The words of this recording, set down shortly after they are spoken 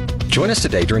Join us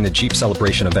today during the Jeep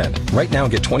Celebration event. Right now,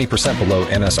 get 20% below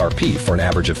MSRP for an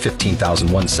average of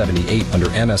 $15,178 under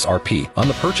MSRP on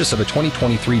the purchase of a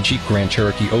 2023 Jeep Grand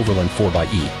Cherokee Overland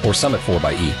 4xE or Summit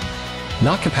 4xE.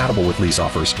 Not compatible with lease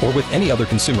offers or with any other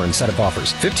consumer incentive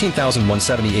offers.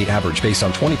 $15,178 average based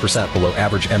on 20% below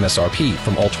average MSRP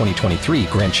from all 2023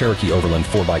 Grand Cherokee Overland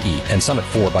 4xE and Summit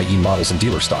 4xE models in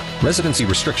dealer stock. Residency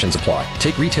restrictions apply.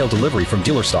 Take retail delivery from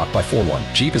dealer stock by 4/1.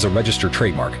 Jeep is a registered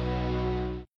trademark.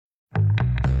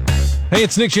 Hey,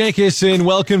 it's Nick Jankis, and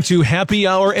welcome to Happy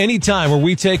Hour Anytime, where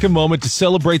we take a moment to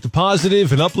celebrate the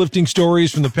positive and uplifting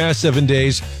stories from the past 7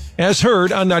 days, as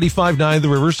heard on 95.9 The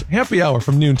River's Happy Hour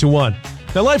from noon to 1.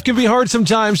 Now, life can be hard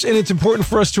sometimes, and it's important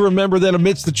for us to remember that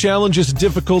amidst the challenges and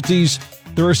difficulties,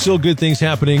 there are still good things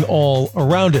happening all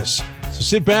around us. So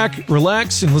sit back,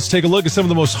 relax, and let's take a look at some of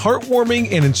the most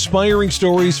heartwarming and inspiring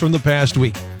stories from the past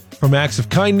week. From acts of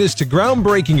kindness to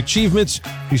groundbreaking achievements,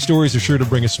 these stories are sure to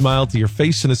bring a smile to your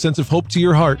face and a sense of hope to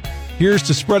your heart. Here's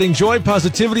to spreading joy,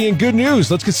 positivity, and good news.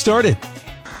 Let's get started.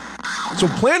 So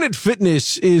Planet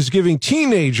Fitness is giving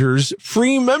teenagers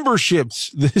free memberships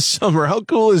this summer. How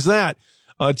cool is that?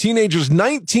 Teenagers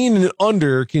 19 and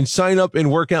under can sign up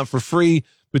and work out for free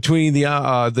between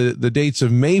the dates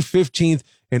of May 15th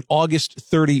and August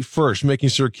 31st, making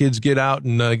sure kids get out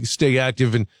and stay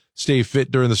active and stay fit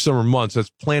during the summer months. That's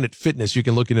Planet Fitness. You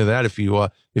can look into that if you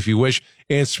wish.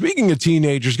 And speaking of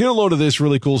teenagers, get a load of this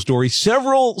really cool story.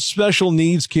 Several special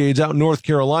needs kids out in North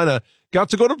Carolina got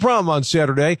to go to prom on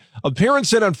Saturday. A parent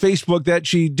said on Facebook that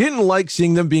she didn't like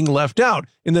seeing them being left out.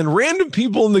 And then random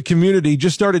people in the community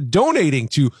just started donating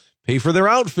to pay for their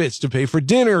outfits, to pay for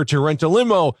dinner, to rent a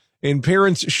limo. And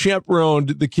parents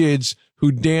chaperoned the kids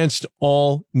who danced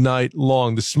all night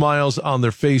long. The smiles on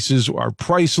their faces are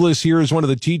priceless. Here is one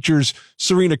of the teachers,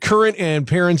 Serena Current, and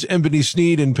parents Ebony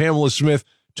Sneed and Pamela Smith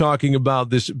talking about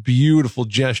this beautiful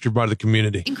gesture by the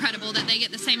community. Incredible that they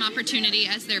get the same opportunity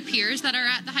as their peers that are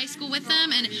at the high school with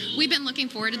them, and we've been looking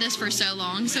forward to this for so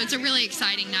long, so it's a really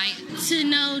exciting night. To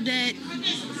know that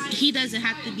he doesn't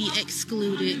have to be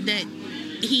excluded, that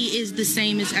he is the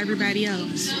same as everybody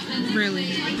else, really.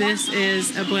 This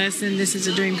is a blessing. This is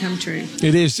a dream come true.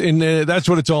 It is, and that's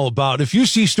what it's all about. If you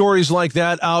see stories like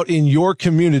that out in your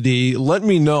community, let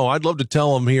me know. I'd love to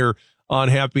tell them here on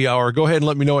Happy Hour. Go ahead and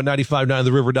let me know at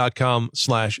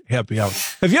 959theriver.com/happy hour.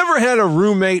 Have you ever had a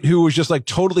roommate who was just like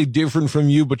totally different from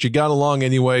you, but you got along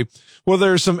anyway? Well,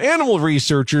 there's some animal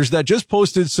researchers that just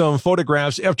posted some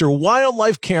photographs after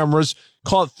wildlife cameras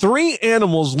caught 3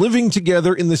 animals living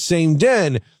together in the same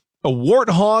den: a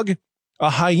warthog,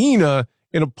 a hyena,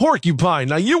 and a porcupine.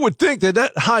 Now, you would think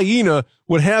that hyena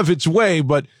would have its way,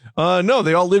 but no,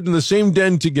 they all lived in the same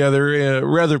den together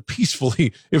rather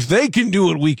peacefully. If they can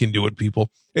do it, we can do it, people.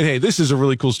 And hey, this is a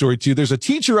really cool story, too. There's a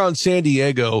teacher out in San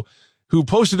Diego who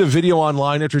posted a video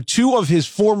online after 2 of his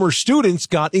former students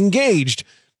got engaged.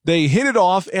 They hit it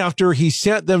off after he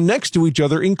sat them next to each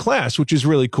other in class, which is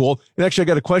really cool. And actually, I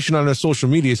got a question on our social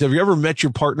medias. Have you ever met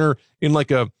your partner in like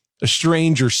a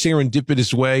strange or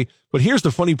serendipitous way? But here's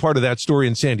the funny part of that story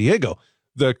in San Diego.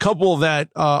 The couple that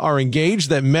are engaged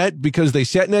that met because they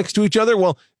sat next to each other,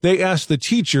 well, they asked the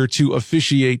teacher to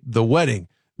officiate the wedding.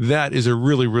 That is a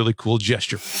really, really cool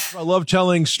gesture. I love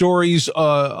telling stories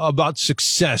about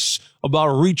success, about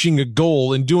reaching a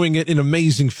goal and doing it in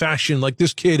amazing fashion, like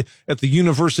this kid at the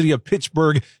University of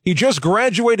Pittsburgh. He just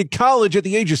graduated college at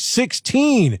the age of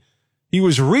 16. He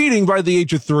was reading by the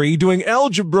age of 3, doing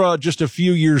algebra just a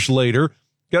few years later,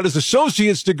 got his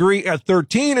associate's degree at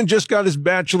 13, and just got his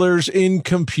bachelor's in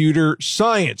computer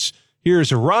science.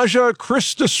 Here's Raja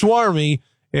Krishnaswamy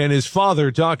and his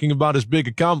father talking about his big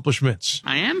accomplishments.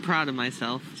 I am proud of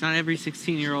myself. It's not every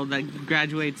 16-year-old that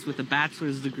graduates with a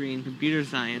bachelor's degree in computer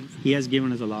science. He has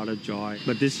given us a lot of joy,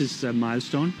 but this is a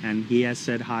milestone, and he has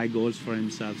set high goals for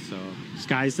himself, so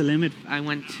sky's the limit. I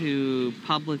went to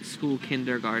public school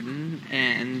kindergarten,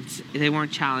 and they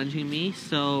weren't challenging me,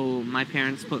 so my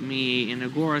parents put me in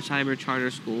Agora Cyber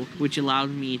Charter School, which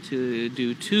allowed me to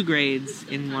do 2 grades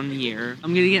in 1 year.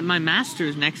 I'm going to get my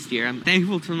master's next year. I'm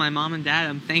thankful to my mom and dad.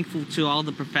 I'm thankful to all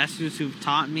the professors who've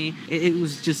taught me. It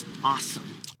was just awesome.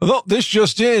 Well, this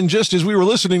just as we were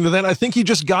listening to that, I think he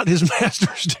just got his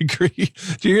master's degree.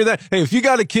 Do you hear that? Hey, if you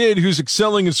got a kid who's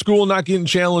excelling in school, not getting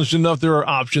challenged enough, there are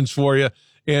options for you.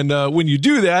 And when you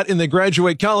do that and they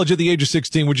graduate college at the age of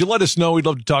 16, would you let us know? We'd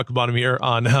love to talk about them here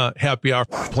on Happy Hour.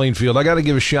 Plainfield. I got to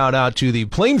give a shout out to the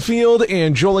Plainfield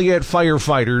and Joliet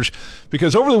firefighters,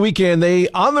 because over the weekend, they,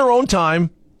 on their own time,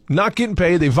 not getting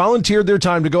paid, they volunteered their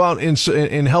time to go out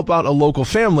and help out a local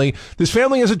family. This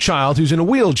family has a child who's in a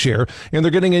wheelchair, and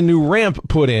they're getting a new ramp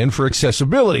put in for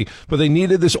accessibility, but they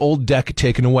needed this old deck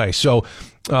taken away. So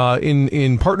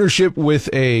in partnership with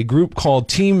a group called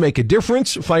Team Make a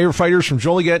Difference. Firefighters from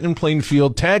Joliet and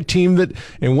Plainfield tag teamed it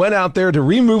and went out there to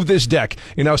remove this deck.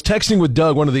 And I was texting with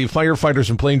Doug, one of the firefighters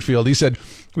in Plainfield. He said,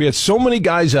 we had so many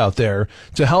guys out there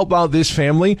to help out this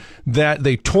family that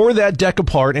they tore that deck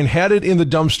apart and had it in the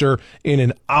dumpster in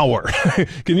an hour.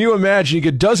 Can you imagine? You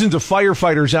get dozens of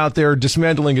firefighters out there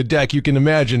dismantling a deck. You can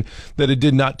imagine that it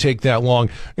did not take that long.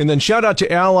 And then shout out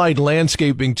to Allied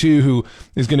Landscaping, too, who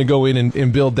is going to go in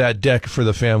and build that deck for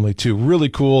the family, too. Really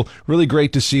cool. Really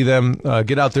great to see them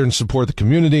get out there and support the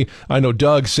community. I know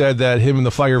Doug said that him and the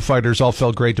firefighters all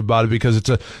felt great about it because it's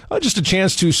just a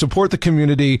chance to support the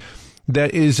community.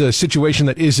 That is a situation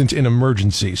that isn't an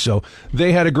emergency. So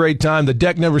they had a great time. The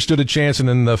deck never stood a chance, and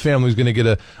then the family's going to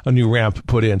get a new ramp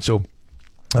put in. So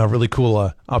really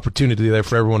cool opportunity there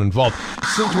for everyone involved.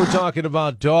 Since we're talking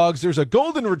about dogs, there's a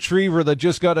golden retriever that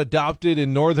just got adopted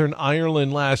in Northern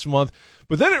Ireland last month.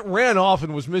 But then it ran off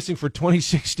and was missing for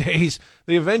 26 days.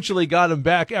 They eventually got him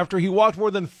back after he walked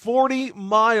more than 40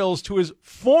 miles to his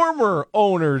former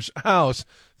owner's house.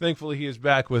 Thankfully, he is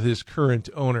back with his current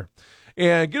owner.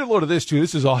 And get a load of this, too.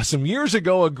 This is awesome. Years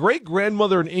ago, a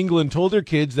great-grandmother in England told her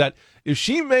kids that if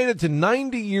she made it to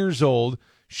 90 years old,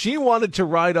 she wanted to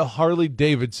ride a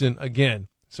Harley-Davidson again.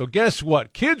 So guess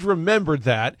what? Kids remembered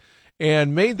that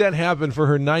and made that happen for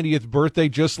her 90th birthday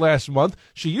just last month.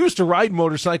 She used to ride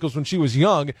motorcycles when she was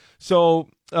young, so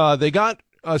they got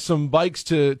some bikes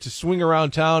to swing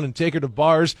around town and take her to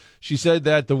bars. She said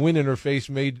that the wind in her face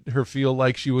made her feel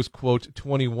like she was, quote,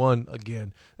 21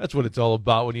 again. That's what it's all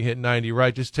about when you hit 90,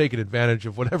 right? Just taking advantage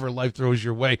of whatever life throws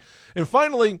your way. And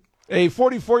finally, a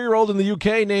 44-year-old in the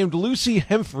UK named Lucy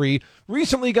Hemfrey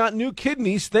recently got new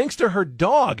kidneys thanks to her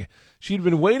dog. She'd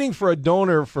been waiting for a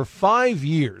donor for 5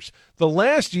 years. The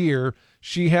last year,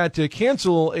 she had to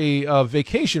cancel a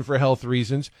vacation for health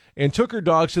reasons and took her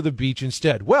dogs to the beach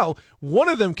instead. Well, one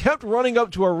of them kept running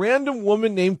up to a random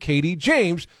woman named Katie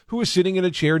James, who was sitting in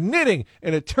a chair knitting.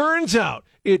 And it turns out,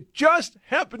 it just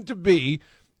happened to be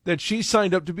that she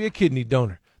signed up to be a kidney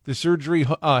donor. The surgery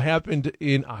happened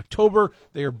in October.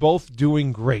 They are both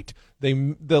doing great.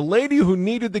 The lady who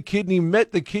needed the kidney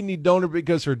met the kidney donor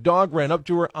because her dog ran up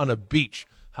to her on a beach.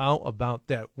 How about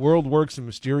that? World works in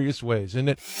mysterious ways, isn't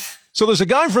it? So there's a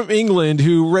guy from England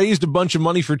who raised a bunch of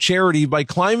money for charity by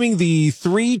climbing the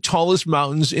 3 tallest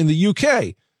mountains in the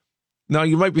UK. Now,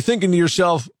 you might be thinking to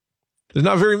yourself, there's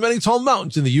not very many tall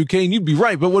mountains in the UK, and you'd be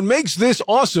right. But what makes this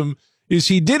awesome is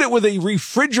he did it with a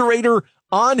refrigerator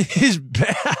on his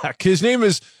back. His name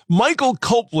is Michael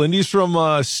Copeland. He's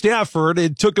from Stafford.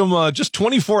 It took him just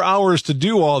 24 hours to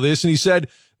do all this. And he said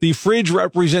the fridge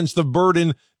represents the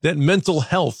burden that mental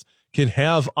health can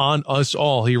have on us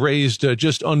all. He raised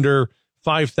just under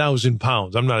 5,000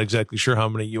 pounds. I'm not exactly sure how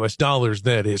many US dollars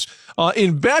that is.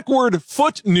 In backward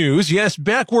foot news, yes,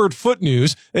 backward foot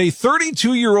news, a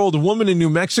 32-year-old woman in New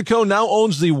Mexico now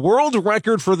owns the world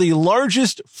record for the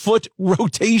largest foot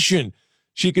rotation.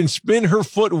 She can spin her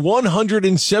foot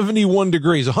 171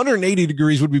 degrees. 180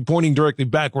 degrees would be pointing directly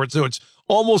backwards, so it's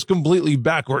almost completely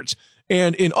backwards.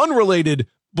 And in unrelated,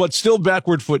 but still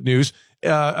backward foot news,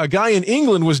 a guy in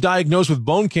England was diagnosed with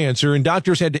bone cancer, and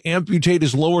doctors had to amputate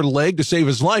his lower leg to save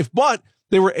his life, but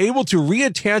they were able to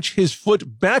reattach his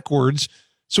foot backwards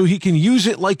so he can use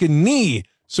it like a knee.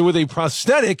 So with a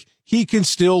prosthetic, he can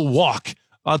still walk.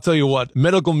 I'll tell you what,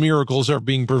 medical miracles are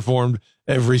being performed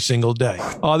every single day.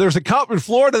 There's a cop in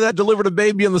Florida that delivered a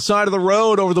baby on the side of the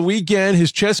road over the weekend.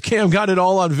 His chest cam got it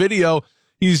all on video.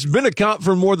 He's been a cop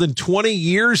for more than 20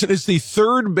 years, and it's the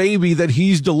 3rd baby that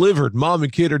he's delivered. Mom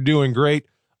and kid are doing great.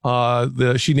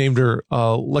 She named her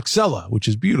Lexella, which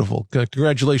is beautiful.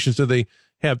 Congratulations to the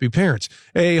happy parents.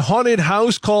 A haunted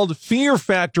house called Fear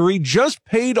Factory just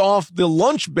paid off the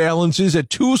lunch balances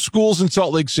at 2 schools in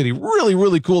Salt Lake City. Really,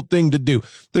 really cool thing to do.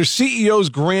 Their CEO's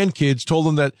grandkids told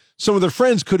them that some of their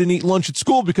friends couldn't eat lunch at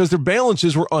school because their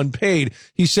balances were unpaid.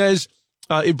 He says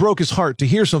it broke his heart to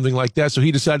hear something like that, so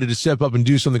he decided to step up and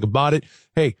do something about it.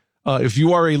 Hey, if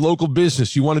you are a local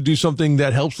business, you want to do something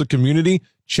that helps the community,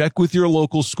 check with your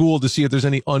local school to see if there's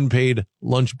any unpaid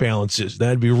lunch balances.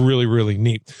 That'd be really, really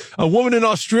neat. A woman in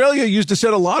Australia used a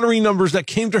set of lottery numbers that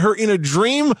came to her in a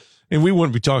dream, and we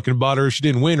wouldn't be talking about her if she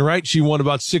didn't win, right? She won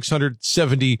about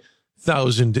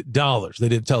 $670,000. They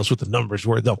didn't tell us what the numbers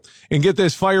were, though. And get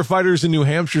this, firefighters in New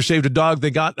Hampshire saved a dog.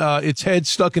 They got its head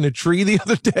stuck in a tree the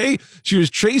other day. She was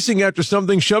chasing after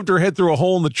something, shoved her head through a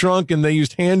hole in the trunk, and they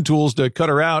used hand tools to cut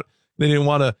her out. They didn't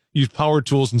want to use power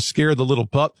tools and scare the little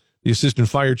pup. The assistant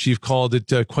fire chief called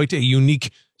it quite a unique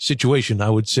situation,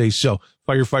 I would say so.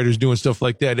 Firefighters doing stuff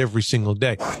like that every single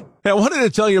day. Hey, I wanted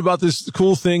to tell you about this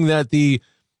cool thing that the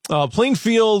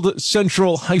Plainfield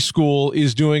Central High School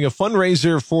is doing a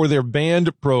fundraiser for their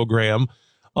band program.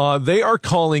 They are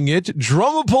calling it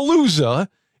Drumapalooza,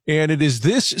 and it is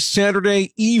this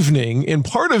Saturday evening. And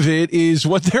part of it is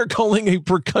what they're calling a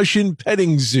percussion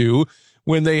petting zoo,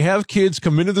 when they have kids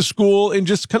come into the school and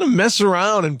just kind of mess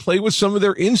around and play with some of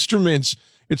their instruments.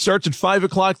 It starts at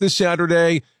 5:00 this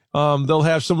Saturday. They'll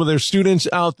have some of their students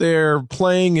out there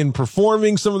playing and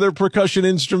performing some of their percussion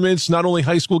instruments, not only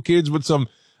high school kids, but some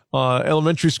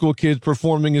elementary school kids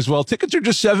performing as well. Tickets are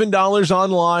just $7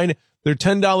 online. They're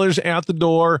 $10 at the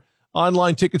door.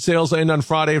 Online ticket sales end on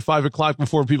Friday at 5:00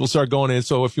 before people start going in.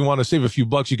 So if you want to save a few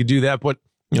bucks, you could do that. But,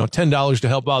 $10 to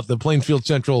help out the Plainfield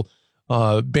Central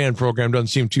band program doesn't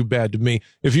seem too bad to me.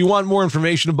 If you want more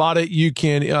information about it, you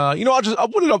can, I'll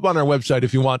put it up on our website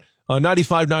if you want,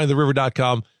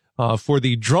 959theriver.com, for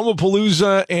the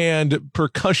Drumapalooza and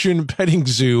Percussion Petting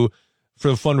Zoo for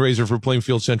the fundraiser for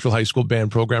Plainfield Central High School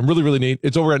band program. Really, really neat.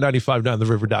 It's over at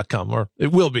 959theriver.com, or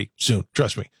it will be soon.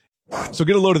 Trust me. So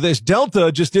get a load of this.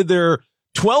 Delta just did their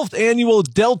 12th annual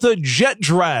Delta Jet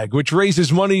Drag, which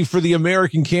raises money for the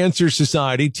American Cancer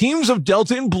Society. Teams of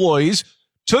Delta employees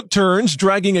took turns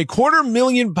dragging a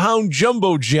 250,000-pound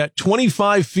jumbo jet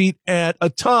 25 feet at a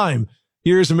time.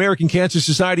 Here's American Cancer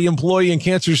Society employee and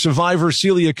cancer survivor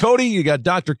Celia Cody. You got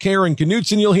Dr. Karen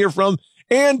Knutson you'll hear from,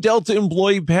 and Delta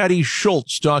employee Patty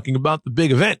Schultz talking about the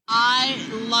big event. I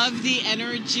love the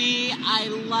energy. I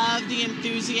love the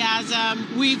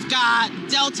enthusiasm. We've got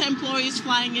Delta employees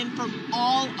flying in from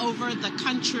all over the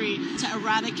country to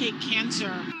eradicate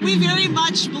cancer. We very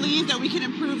much believe that we can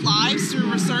improve lives through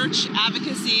research,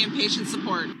 advocacy, and patient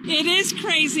support. It is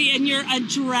crazy, and your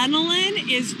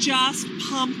adrenaline is just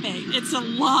pumping. It's a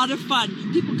lot of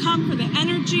fun. People come for the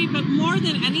energy, but more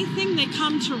than anything, they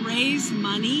come to raise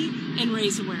money and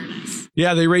raise awareness.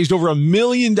 Yeah, they raised over $1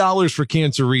 million for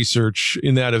cancer research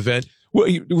in that event. What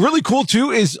really cool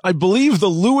too is I believe the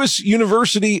Lewis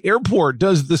University Airport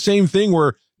does the same thing,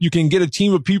 where you can get a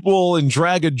team of people and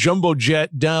drag a jumbo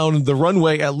jet down the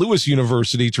runway at Lewis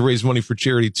University to raise money for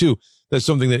charity too. That's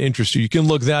something that interests you. You can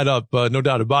look that up, no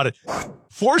doubt about it.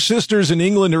 4 sisters in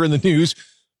England are in the news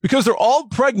because they're all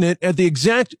pregnant at the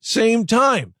exact same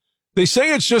time. They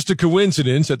say it's just a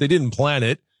coincidence that they didn't plan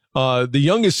it. The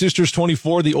youngest sister's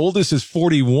 24. The oldest is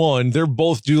 41. They're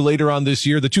both due later on this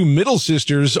year. The 2 middle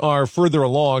sisters are further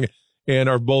along and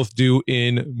are both due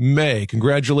in May.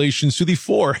 Congratulations to the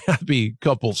 4 happy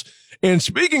couples. And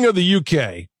speaking of the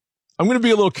UK, I'm going to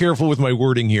be a little careful with my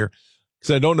wording here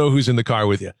because I don't know who's in the car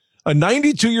with you. A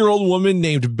 92-year-old woman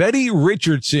named Betty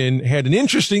Richardson had an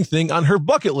interesting thing on her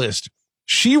bucket list.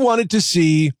 She wanted to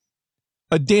see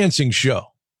a dancing show.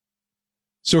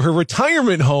 So her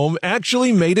retirement home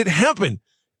actually made it happen.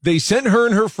 They sent her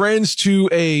and her friends to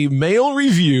a male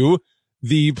review.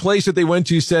 The place that they went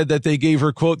to said that they gave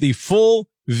her, quote, the full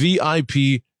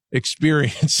VIP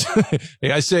experience.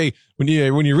 Hey, I say when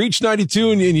you reach 92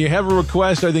 and you have a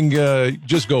request, I think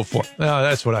just go for it.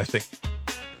 That's what I think.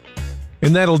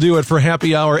 And that'll do it for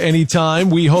Happy Hour Anytime.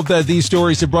 We hope that these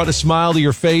stories have brought a smile to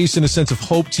your face and a sense of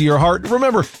hope to your heart.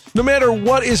 Remember, no matter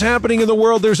what is happening in the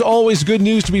world, there's always good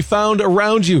news to be found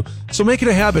around you. So make it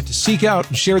a habit to seek out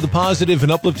and share the positive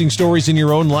and uplifting stories in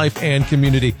your own life and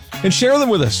community. And share them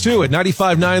with us, too, at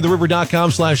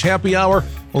 959theriver.com/happy hour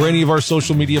or any of our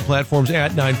social media platforms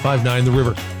at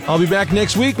 959theriver. I'll be back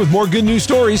next week with more good news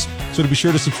stories, so to be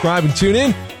sure to subscribe and tune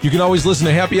in. You can always listen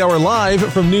to Happy Hour live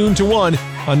from noon to 1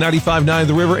 on 95.9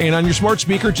 The River, and on your smart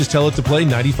speaker, just tell it to play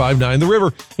 95.9 The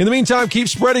River. In the meantime, keep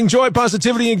spreading joy,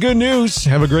 positivity, and good news.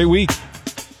 Have a great week.